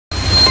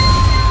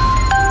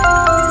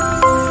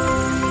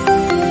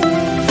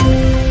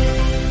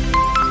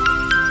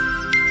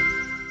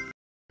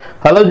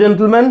Hello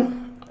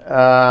gentlemen,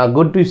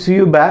 good to see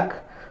you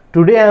back.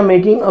 Today I am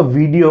making a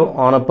video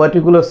on a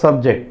particular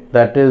subject,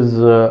 that is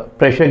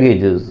pressure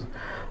gauges.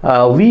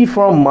 We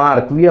from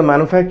Mark, we are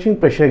manufacturing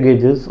pressure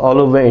gauges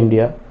all over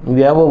India.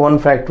 We have one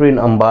factory in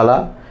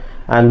Ambala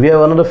and we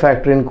have another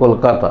factory in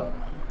Kolkata.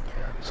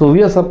 So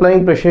we are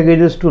supplying pressure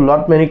gauges to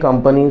lot many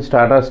companies: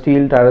 Tata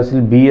Steel,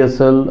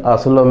 BSL,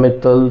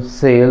 ArcelorMittal,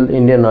 SAIL,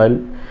 Indian Oil.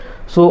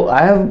 So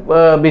I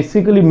have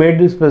basically made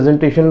this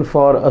presentation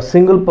for a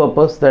single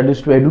purpose, that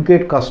is to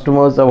educate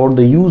customers about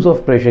the use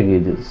of pressure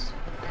gauges,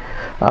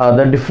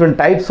 the different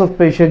types of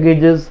pressure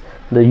gauges,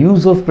 the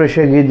use of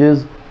pressure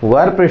gauges,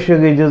 where pressure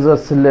gauges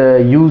are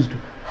used,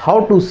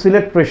 how to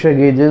select pressure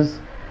gauges,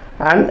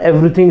 and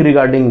everything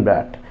regarding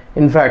that.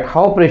 In fact,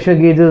 how pressure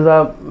gauges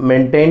are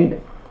maintained,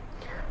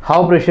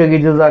 how pressure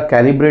gauges are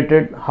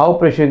calibrated, how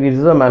pressure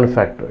gauges are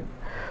manufactured.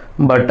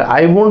 But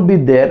I won't be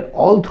there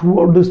all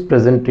throughout this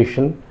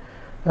presentation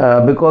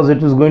because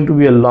it is going to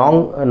be a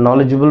long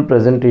knowledgeable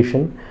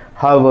presentation.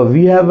 However,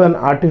 we have an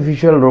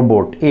artificial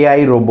robot,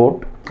 AI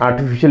robot,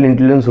 artificial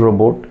intelligence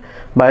robot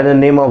by the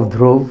name of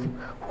Dhruv,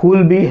 who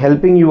will be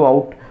helping you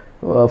out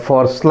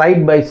for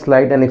slide by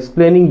slide and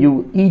explaining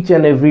you each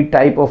and every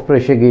type of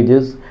pressure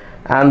gauges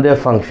and their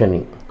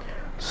functioning.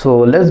 So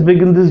let's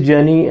begin this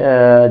journey,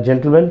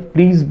 gentlemen.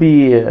 Please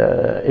be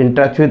in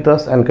touch with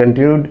us and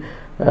continued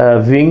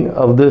viewing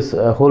of this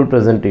whole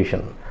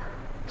presentation.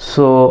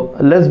 So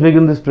let's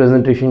begin this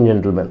presentation,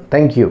 gentlemen.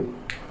 Thank you.